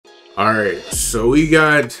Alright, so we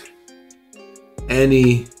got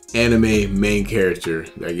any anime main character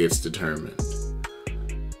that gets determined.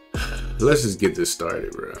 Let's just get this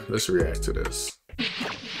started, bro. Let's react to this.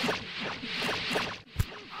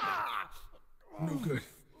 No good.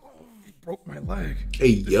 He broke my leg. Hey,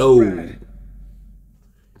 yo. This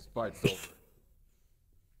fight's over.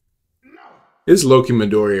 No. It's Loki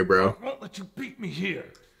Midoriya, bro. I won't let you beat me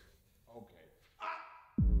here.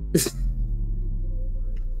 Okay.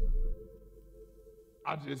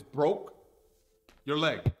 I just broke your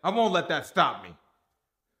leg. I won't let that stop me.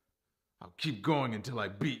 I'll keep going until I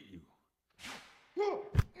beat you.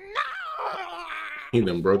 He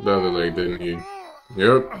done broke the other leg, didn't he?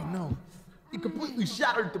 Yep. Oh no. He completely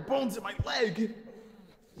shattered the bones in my leg.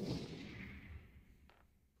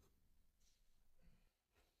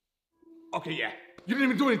 Okay, yeah. You didn't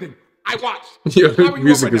even do anything. I watched. Yo, the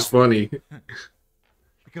music is funny.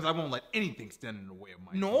 Because I won't let anything stand in the way of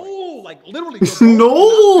my No, like literally.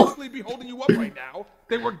 No. Be holding you up right now.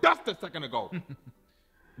 They were dust a second ago.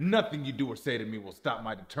 Nothing you do or say to me will stop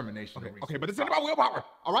my determination. Okay, but this isn't about willpower,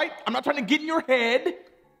 all right? I'm not trying to get in your head.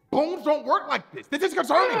 Bones don't work like this. This is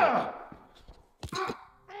concerning. No!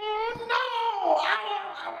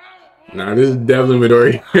 Nah, this is definitely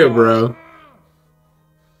Midoriya, bro.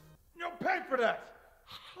 You'll pay for that.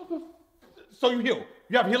 So you heal.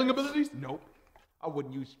 You have healing abilities? Nope. I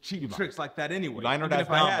wouldn't use cheating tricks like that anyway. Liner, that's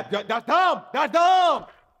dumb. That's dumb. That's dumb.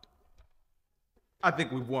 I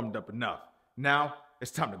think we've warmed up enough. Now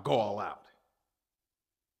it's time to go all out.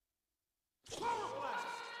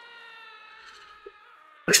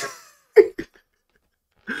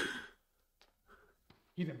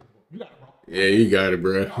 You got it, bro. Yeah, you got it,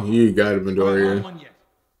 bro. You got it, Midoriya.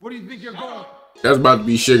 Where do you think you're going? That's about to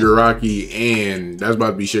be Shigaraki and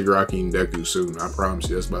Deku soon. I promise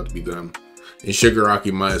you, that's about to be them. And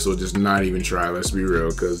Shigaraki might as well just not even try. Let's be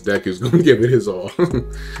real, because Deku's gonna give it his all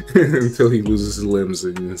until he loses his limbs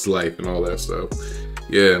and his life and all that stuff.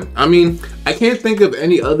 Yeah, I mean, I can't think of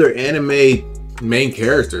any other anime main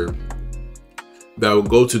character that would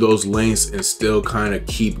go to those lengths and still kind of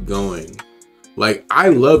keep going. Like, I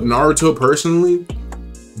love Naruto personally,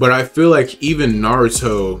 but I feel like even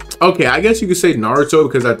Naruto, okay, I guess you could say Naruto,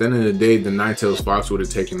 because at the end of the day, the Nine-Tails Fox would have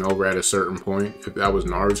taken over at a certain point if that was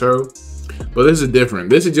Naruto. But this is different.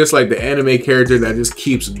 This is just like the anime character that just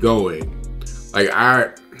keeps going. Like,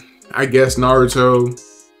 I guess Naruto,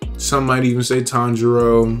 some might even say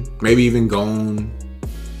Tanjiro, maybe even Gon.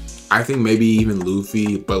 I think maybe even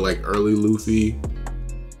Luffy, but like early Luffy.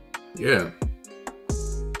 Yeah.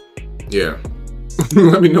 Yeah.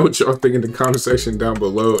 Let me know what y'all think in the comment section down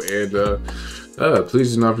below, and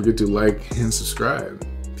please do not forget to like and subscribe.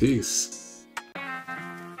 Peace.